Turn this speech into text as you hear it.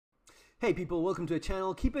Hey people, welcome to the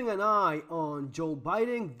channel. Keeping an eye on Joe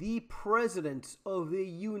Biden, the President of the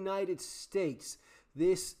United States.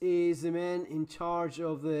 This is the man in charge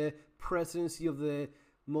of the presidency of the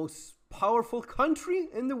most powerful country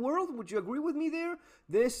in the world. Would you agree with me there?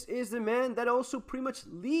 This is the man that also pretty much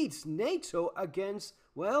leads NATO against,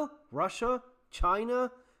 well, Russia,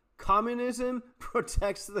 China, communism,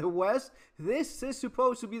 protects the West. This is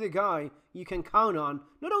supposed to be the guy you can count on,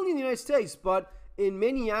 not only in the United States, but in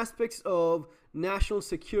many aspects of national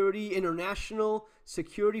security, international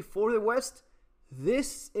security for the West.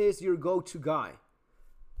 This is your go-to guy.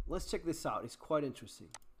 Let's check this out. It's quite interesting.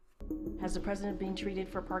 Has the president been treated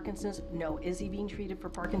for Parkinson's? No. Is he being treated for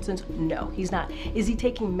Parkinson's? No, he's not. Is he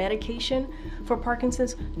taking medication for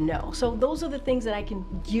Parkinson's? No. So those are the things that I can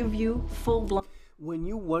give you full-blown. When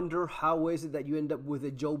you wonder how is it that you end up with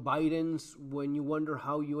a Joe Biden's, when you wonder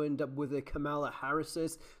how you end up with a Kamala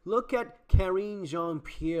Harris's, look at Karine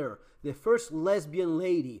Jean-Pierre, the first lesbian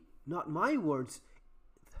lady. Not my words,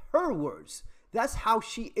 her words. That's how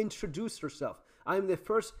she introduced herself. I'm the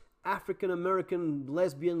first African-American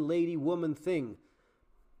lesbian lady woman thing.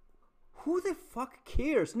 Who the fuck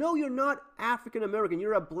cares? No, you're not African-American.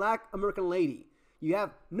 You're a black American lady. You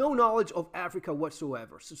have no knowledge of Africa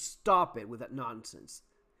whatsoever, so stop it with that nonsense.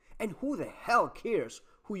 And who the hell cares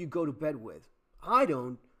who you go to bed with? I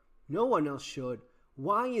don't. No one else should.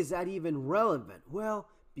 Why is that even relevant? Well,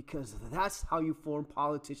 because that's how you form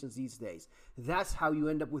politicians these days. That's how you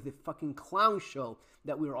end up with a fucking clown show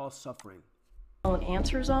that we're all suffering.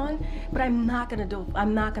 Answers on, but I'm not going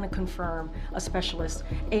to confirm a specialist,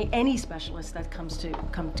 any specialist that comes to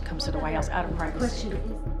the White House out of privacy.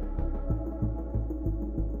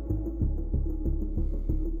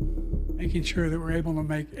 Making sure that we're able to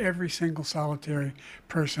make every single solitary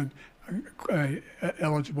person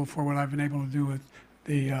eligible for what I've been able to do with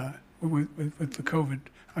the COVID.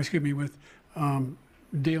 With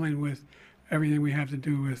dealing with everything we have to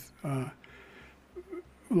do with.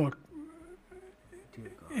 Look,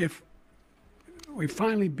 if we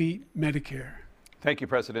finally beat Medicare. Thank you,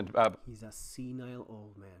 President. He's a senile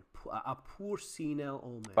old man, a poor senile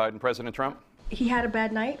old man. Biden, President Trump. He had a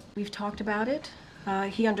bad night. We've talked about it.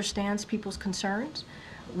 He understands people's concerns.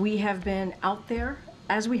 We have been out there,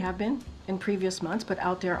 as we have been in previous months, but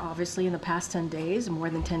out there obviously in the past 10 days,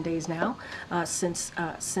 more than 10 days now, since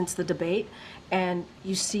the debate. And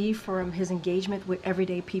you see from his engagement with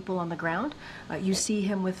everyday people on the ground, you see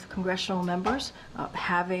him with congressional members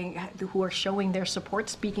who are showing their support,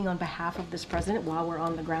 speaking on behalf of this president while we're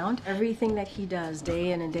on the ground. Everything that he does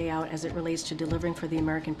day in and day out as it relates to delivering for the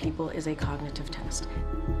American people is a cognitive test.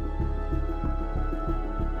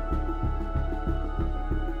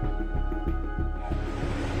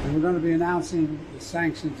 We're going to be announcing the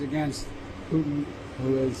sanctions against Putin,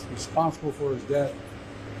 who is responsible for his death,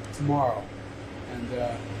 tomorrow. And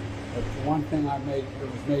but the one thing that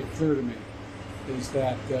was made clear to me is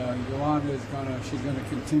that Yolanda is she's going to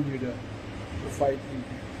continue to fight and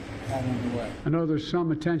have underway. I know there's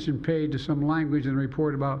some attention paid to some language in the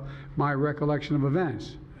report about my recollection of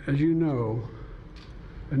events. As you know,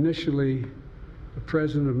 initially, the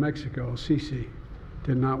president of Mexico, Sisi,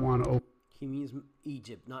 did not want to open. He means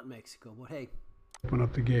Egypt, not Mexico, but hey. Open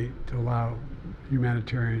up the gate to allow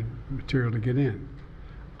humanitarian material to get in.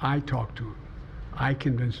 I talked to him. I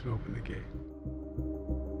convinced him to open the gate.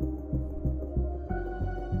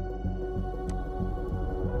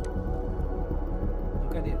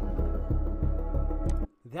 Look at it.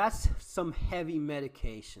 That's some heavy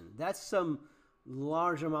medication. That's some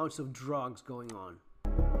large amounts of drugs going on.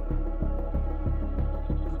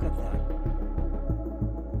 Look at that.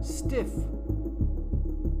 Stiff.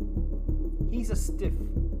 He's a stiff.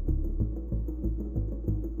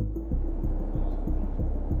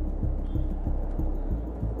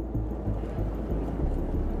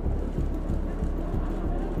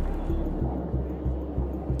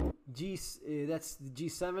 That's the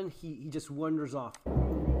G7. He just wanders off.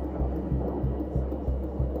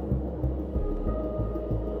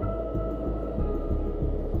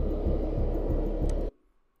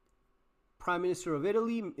 Prime Minister of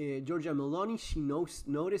Italy, Giorgia Meloni, she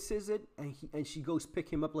notices it, and she goes pick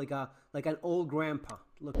him up like an old grandpa.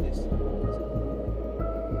 Look at this.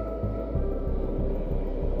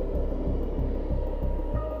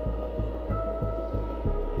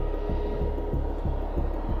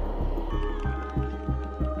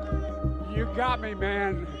 You got me,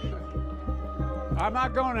 man. I'm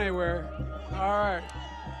not going anywhere. All right.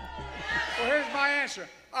 Well, here's my answer.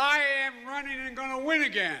 I am running and going to win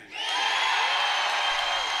again.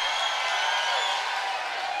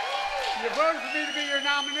 You voted for me to be your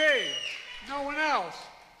nominee. No one else.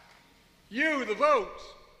 You, the votes.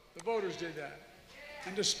 The voters did that.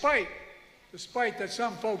 And despite that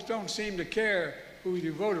some folks don't seem to care who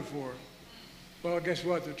you voted for, well, guess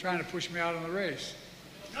what? They're trying to push me out of the race.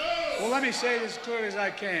 No! Well, let me say this as clearly as I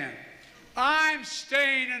can. I'm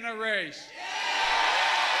staying in the race.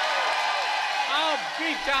 I'll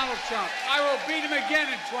beat Donald Trump. I will beat him again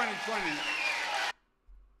in 2020.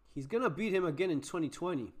 He's going to beat him again in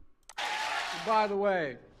 2020. And by the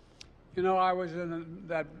way, you know, I was in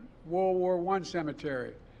that World War I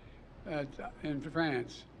cemetery in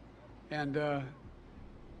France. And the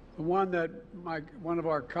one that one of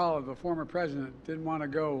our colleagues, the former president, didn't want to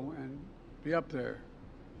go and be up there.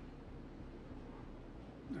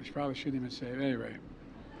 I probably shouldn't even say it. Anyway.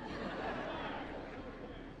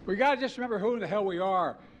 We got to just remember who the hell we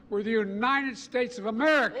are. We're the United States of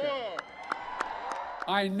America. Whoa.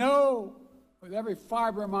 I know with every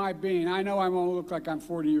fiber of my being, I know I won't look like I'm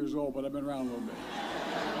 40 years old, but I've been around a little bit.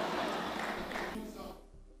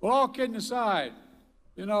 Well, all kidding aside,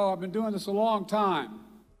 you know, I've been doing this a long time.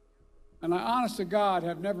 And I, honest to God,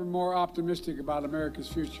 have never been more optimistic about America's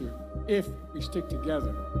future if we stick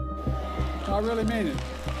together. I really mean it.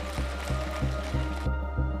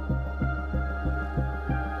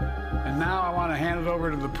 And now I want to hand it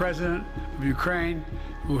over to the president of Ukraine,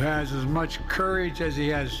 who has as much courage as he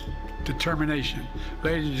has determination.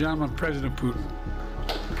 Ladies and gentlemen, President Putin.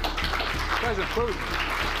 President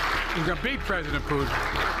Putin. He's going to beat President Putin.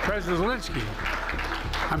 President Zelensky.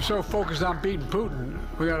 I'm so focused on beating Putin,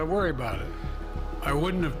 we got to worry about it. I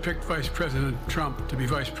wouldn't have picked Vice President Trump to be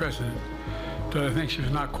vice president, but I think she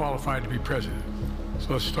was not qualified to be president.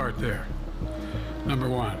 So let's start there. Number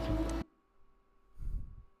one.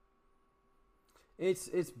 It's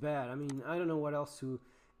bad. I mean, I don't know what else to.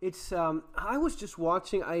 It's I was just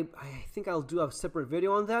watching. I think I'll do a separate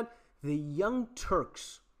video on that. The Young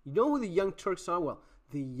Turks. You know who the Young Turks are? Well,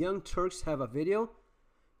 the Young Turks have a video.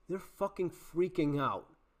 They're fucking freaking out.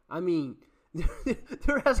 I mean,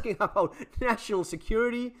 they're asking about national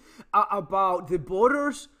security, about the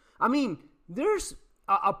borders. I mean, there's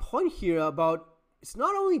a point here about it's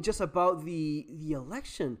not only just about the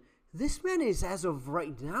election. This man is, as of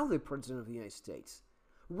right now, the president of the United States.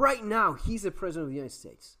 Right now, he's the president of the United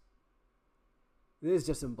States. This is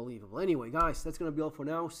just unbelievable. Anyway, guys, that's going to be all for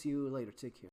now. See you later. Take care.